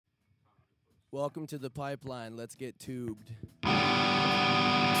Welcome to the pipeline. Let's get tubed.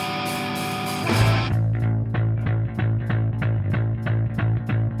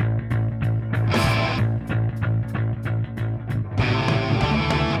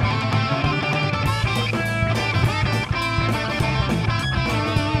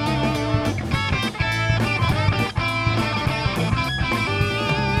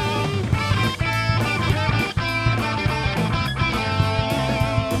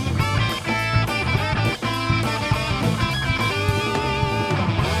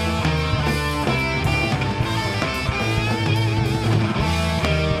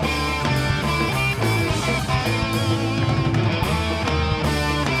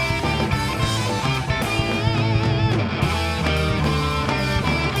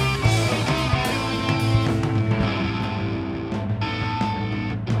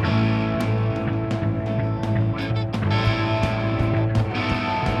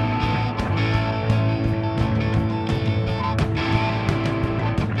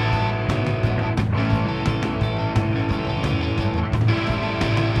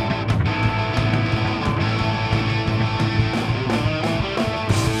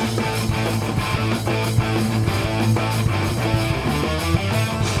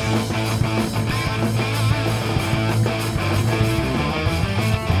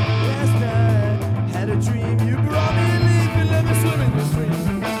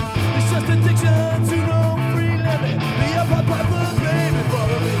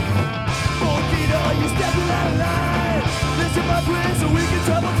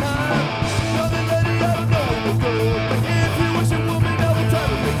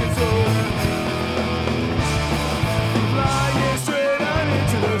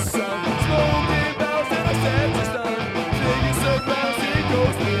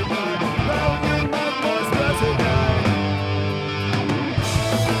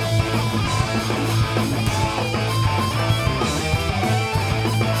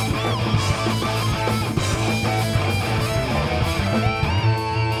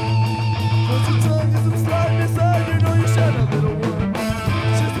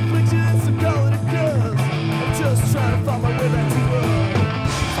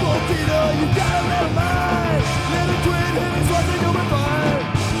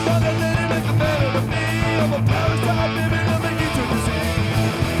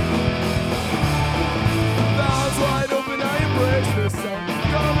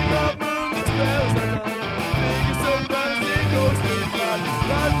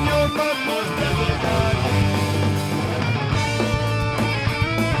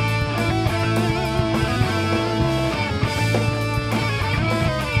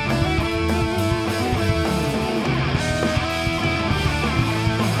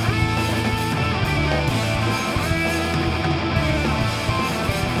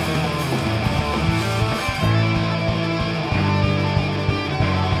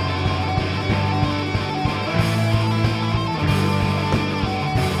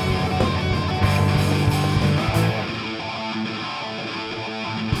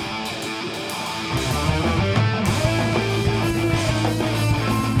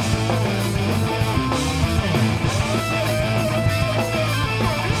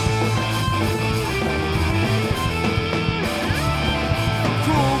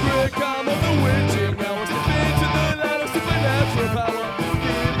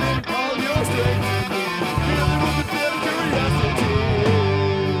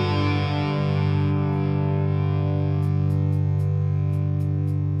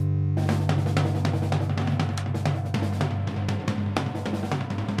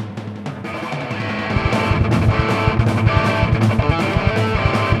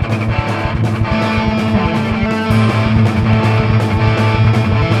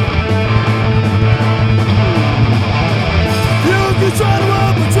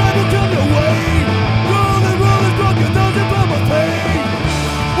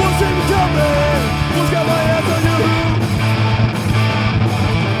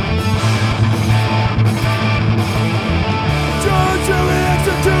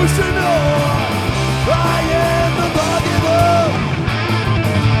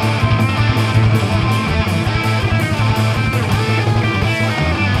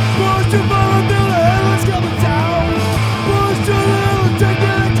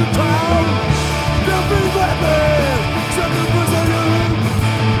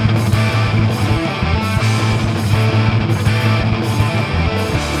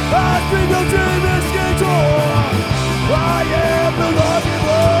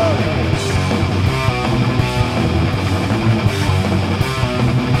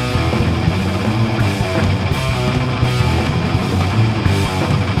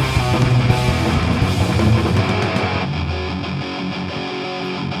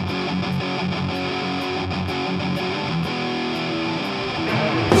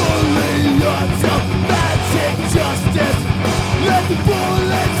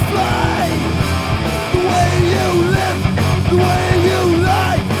 bullets fly. The way you live, the way you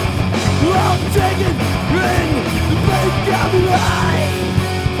lie, I'm taking in the make of life.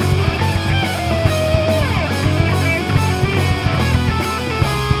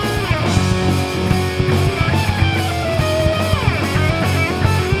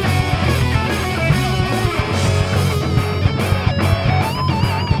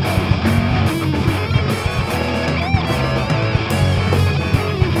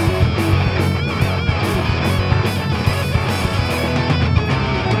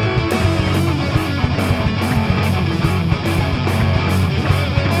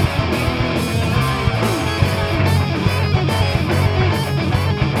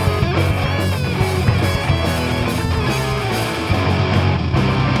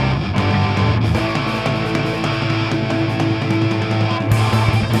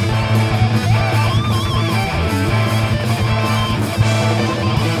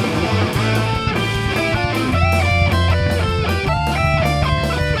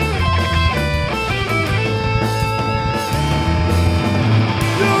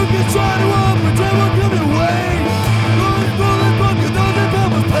 Try to run, pretend we're coming away. Going through the bucket, know that there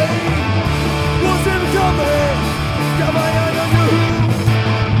was pain. What's in the company? Got my eye on you.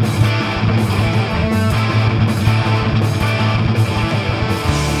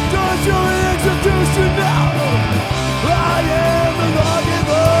 Don't you execution now? I am the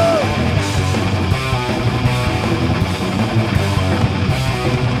lawgiver.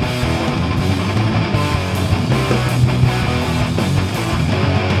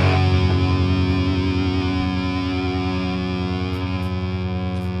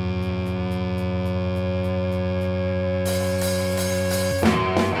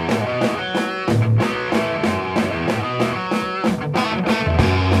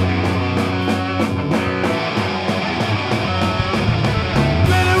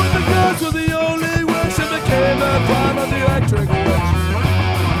 Electric witch.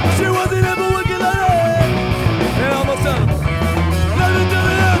 She wasn't ever wicked at all, and almost animal. Let it do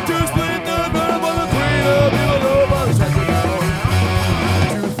it to split the burn for the three of people who are the down.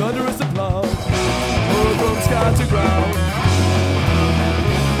 To thunderous applause, roll from sky to ground.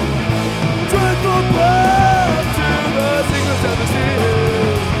 Dreadful blood to the secrets of the sea.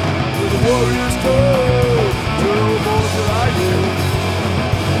 To the warrior's code, to the wolves that I do.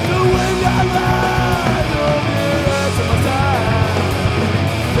 The wind I ride, to my side,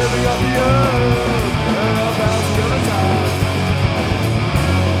 living up the earth, and I'm bouncing on the tide.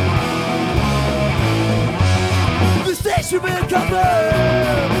 The station been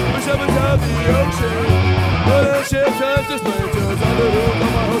covered, wish I was out the ocean, but the ship turns to splinters on the roof,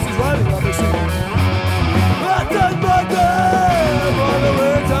 and my horse is riding on the sea. I done my grave on the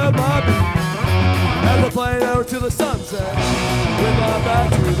winds of my beat, as I play out to the sunset, with my back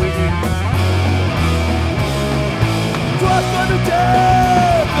to the heat. Was for the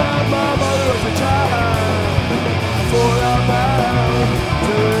death of my mother as a child, for I'm bound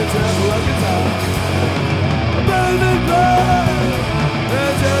to return to reconcile. I'm burning blood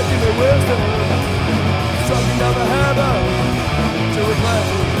and taking the wisdom, striking down the hammer to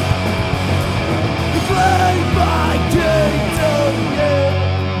reclaim my kingdom, yeah.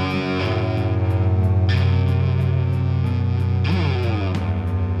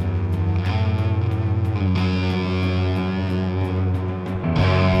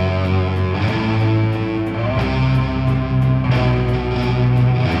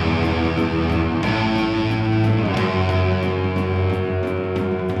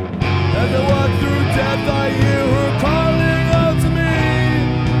 As I walk through death, I hear her calling out to me.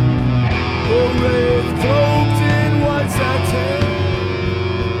 Oh, wraith cloaked in white satin,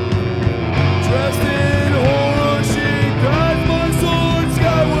 dressed in horror, she guides my sword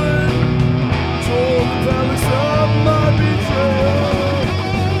skyward toward the palace of my betrayal.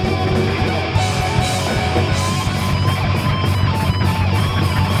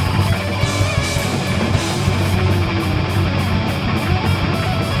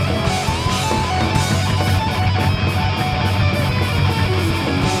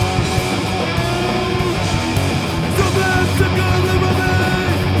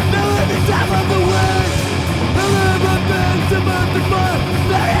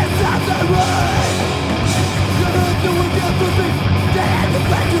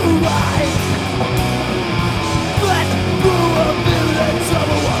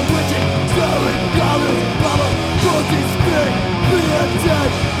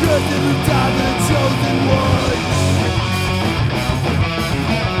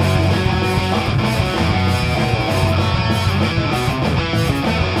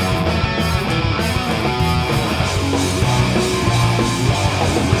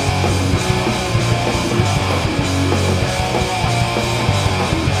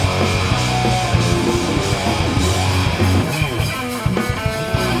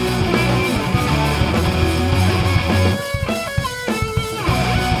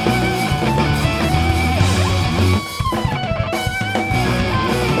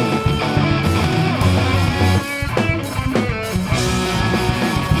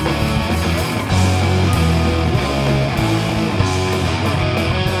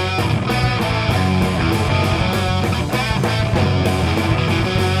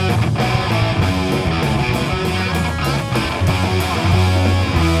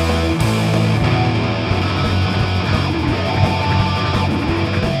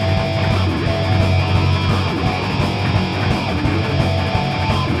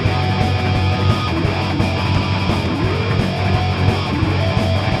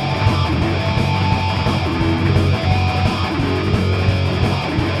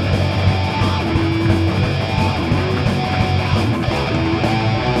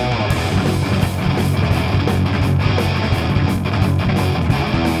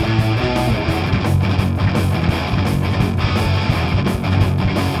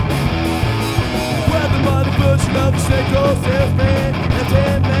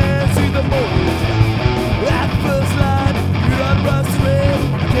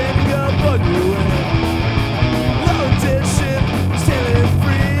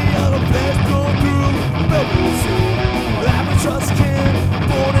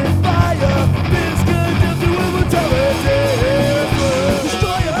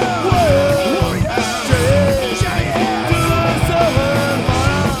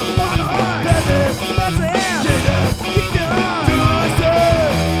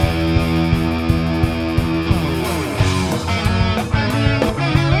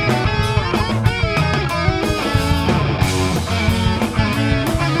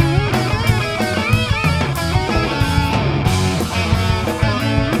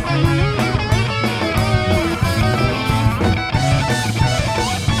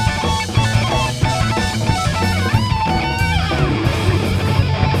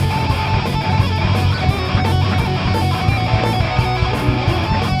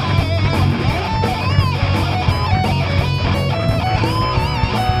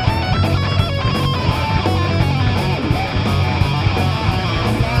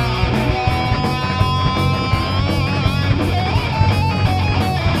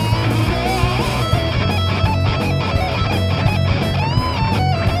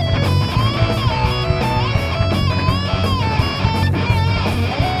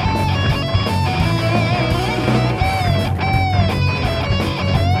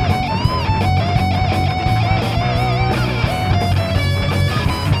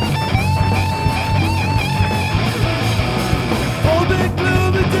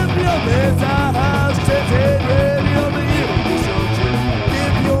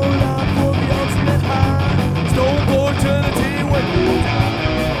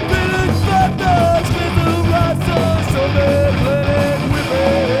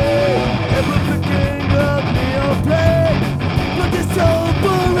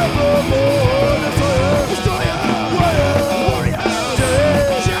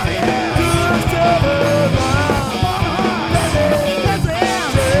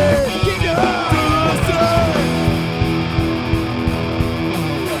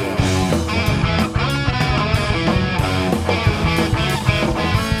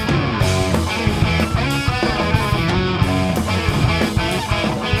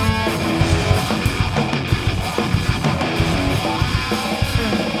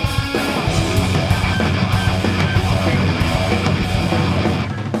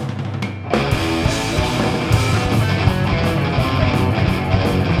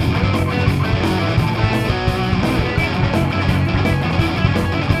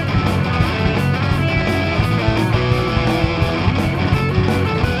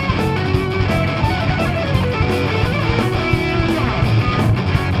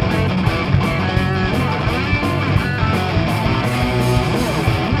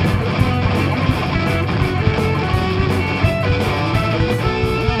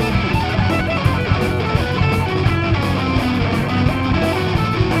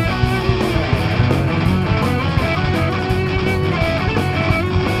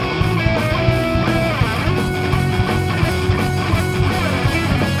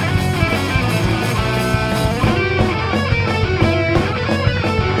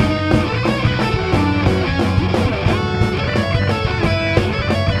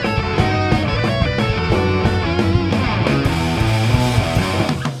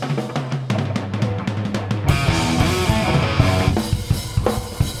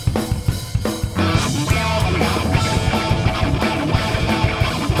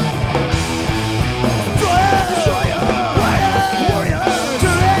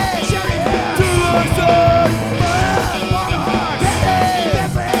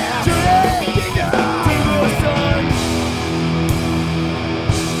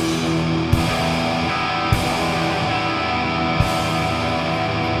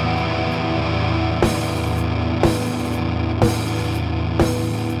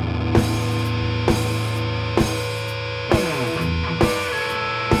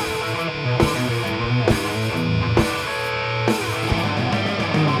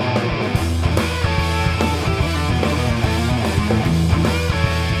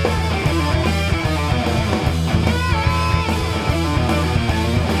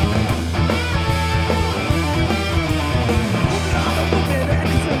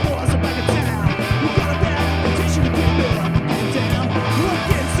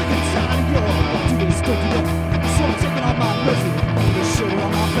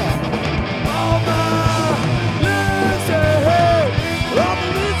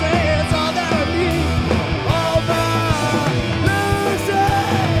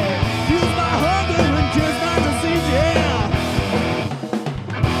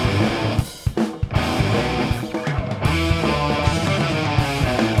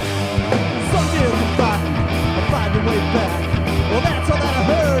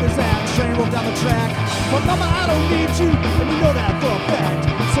 Mama, I don't need you, and you know that for a fact.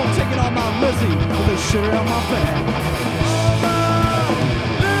 So I'm taking on my Lizzie with a shiver on my back.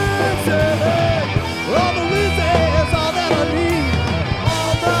 All the Lizzie is all that I need.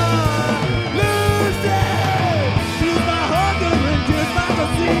 All the Lizzie, here's my hunger and here's my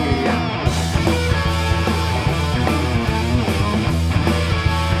disease.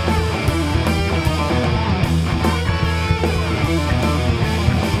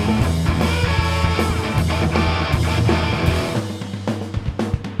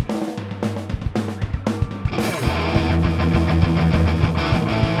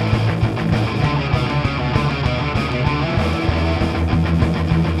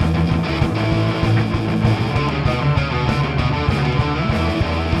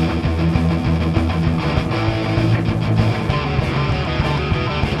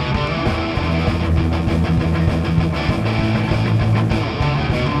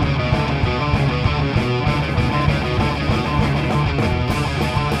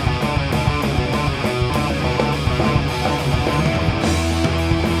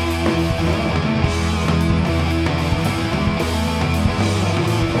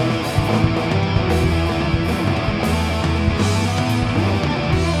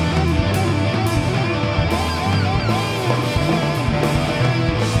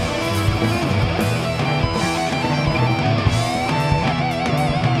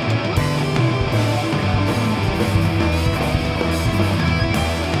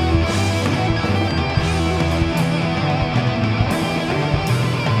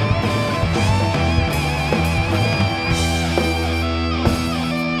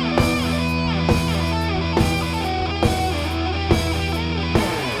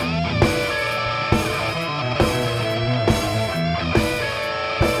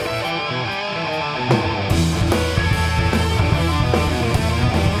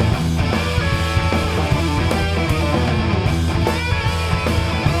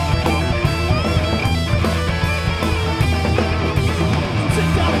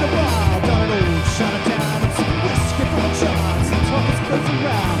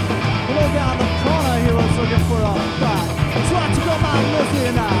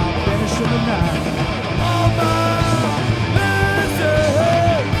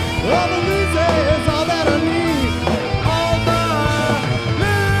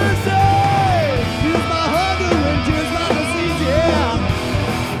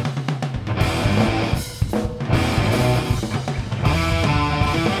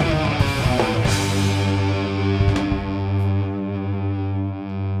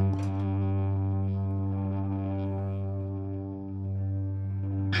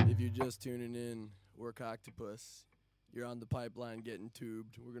 Tuning in, we're Octopus. You're on the pipeline getting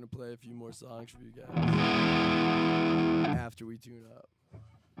tubed. We're going to play a few more songs for you guys after we tune up.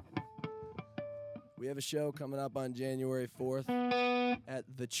 We have a show coming up on January 4th at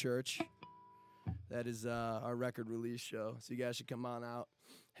The Church. That is our record release show. So you guys should come on out,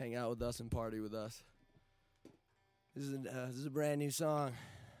 hang out with us, and party with us. This is a brand new song.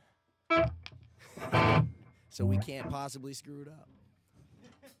 So we can't possibly screw it up.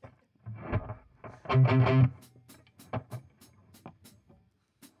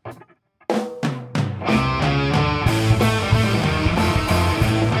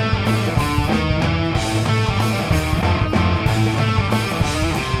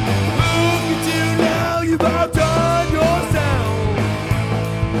 You've outdone yourself.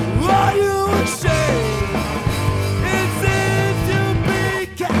 Are you ashamed? It seems to be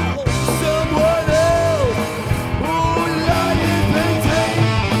someone else who lies and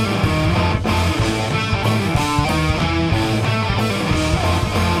takes.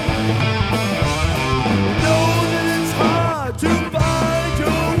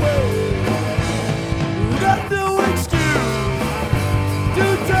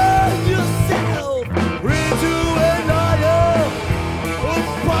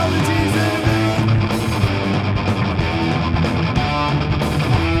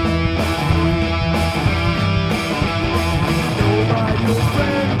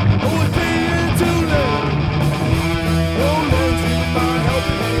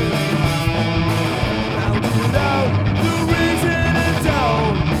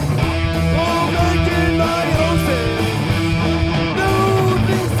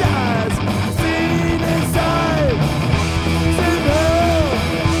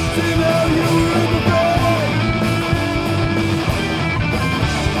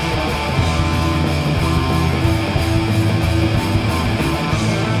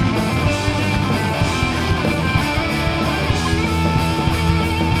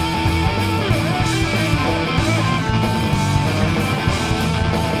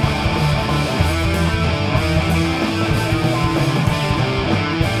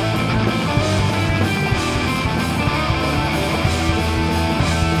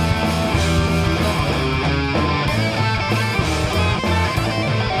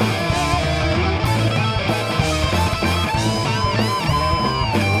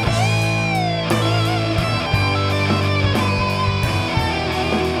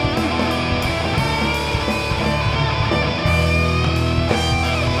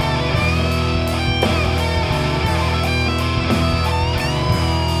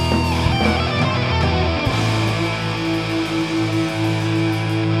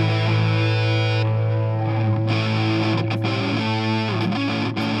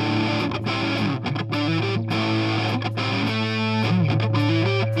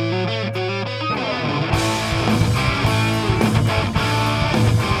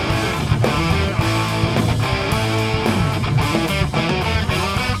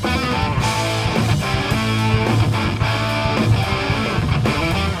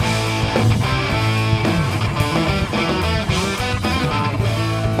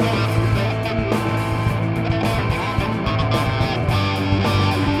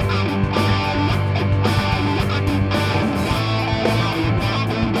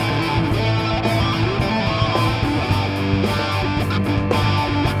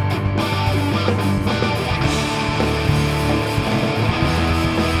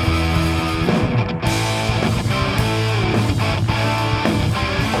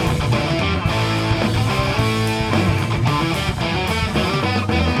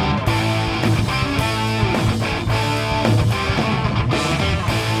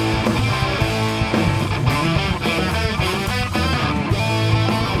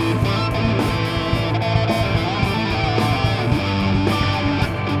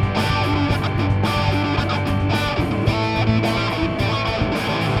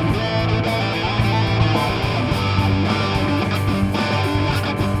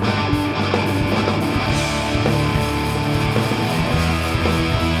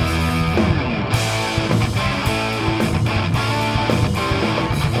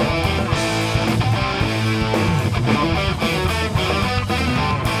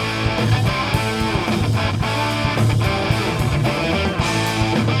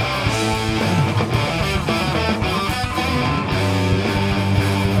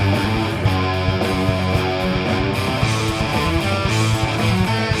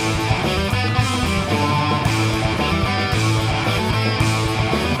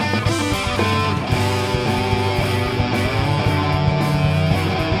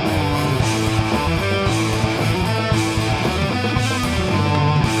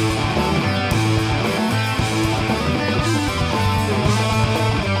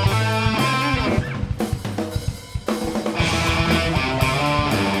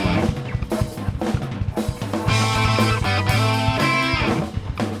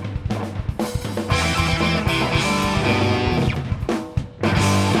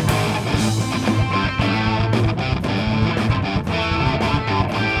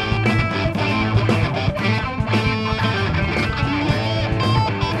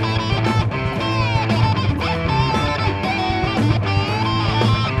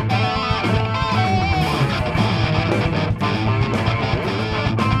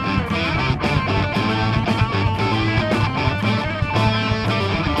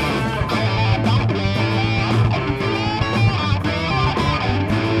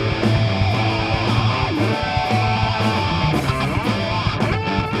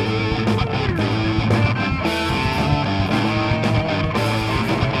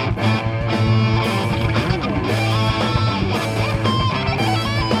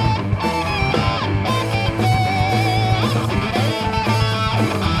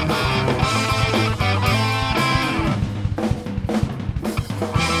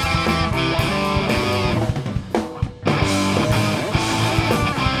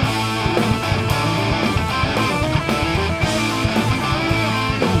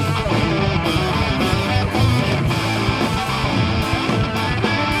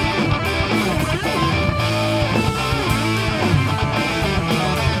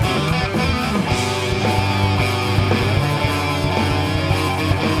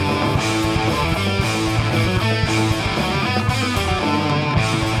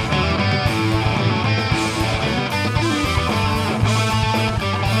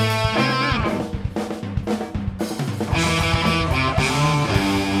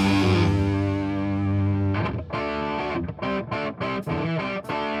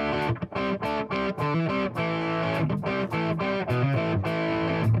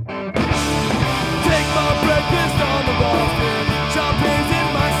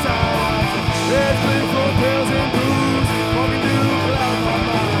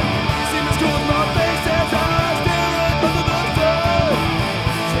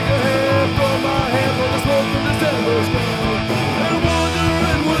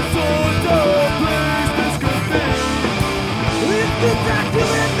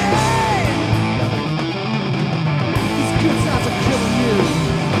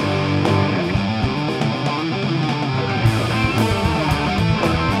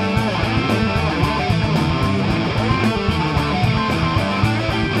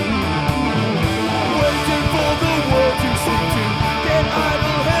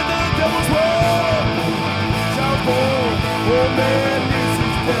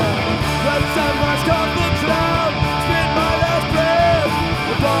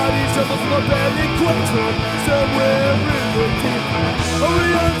 a truck somewhere in the deep.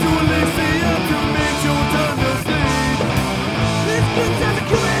 Hurry on to Elysium to meet your turn to sleep. These good sounds are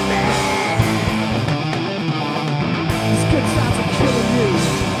killing me. These good sounds are killing you.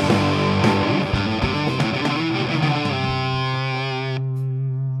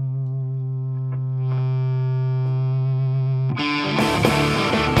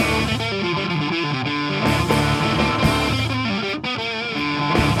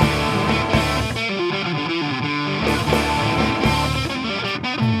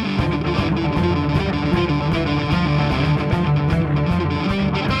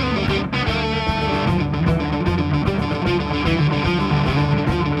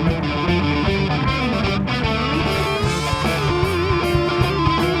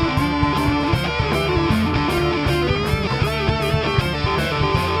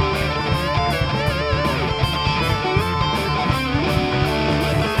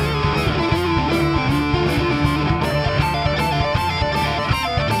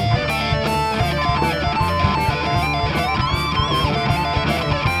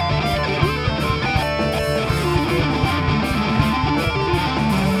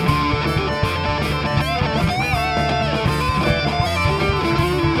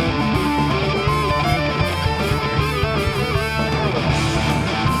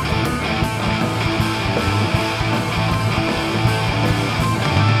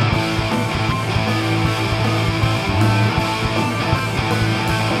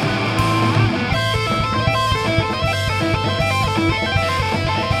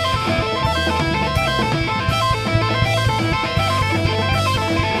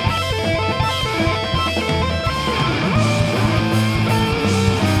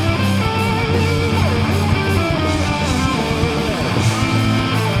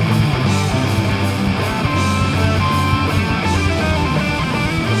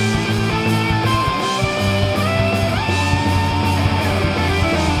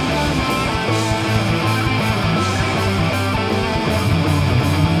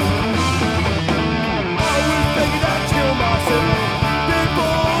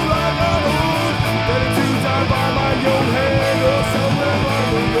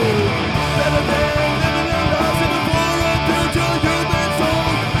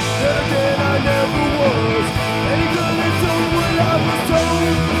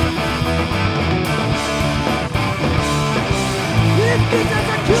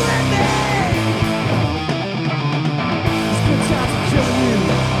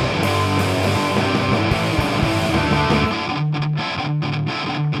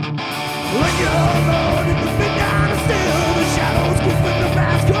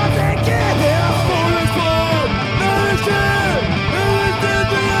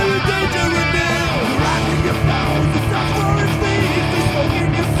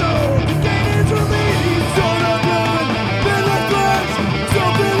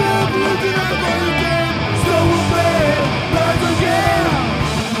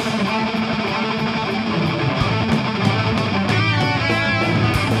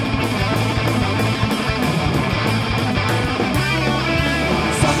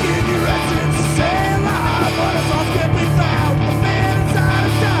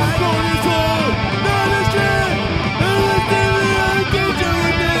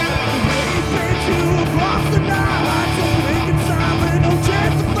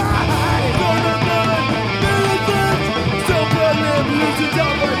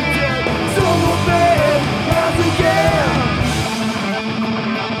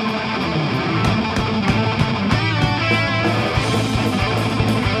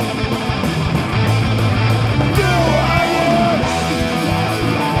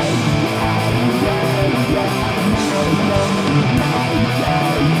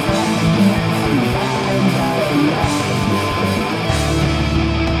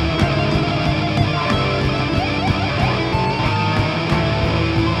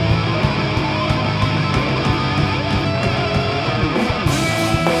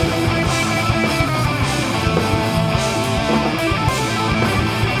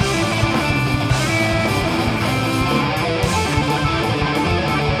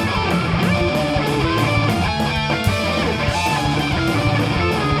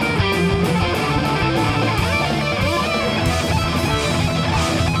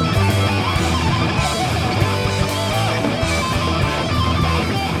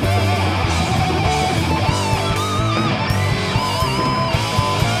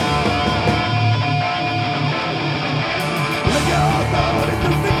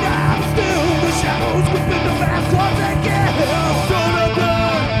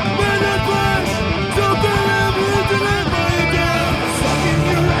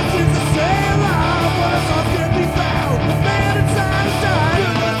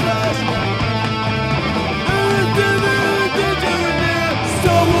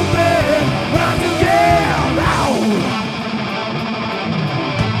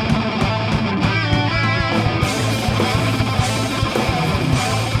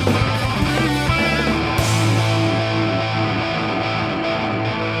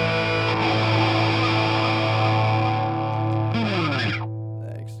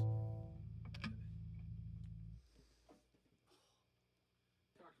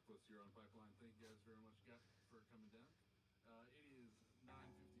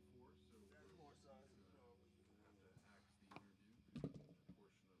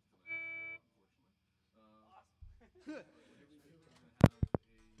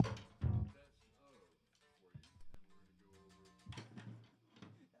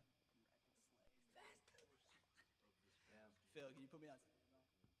 put me on.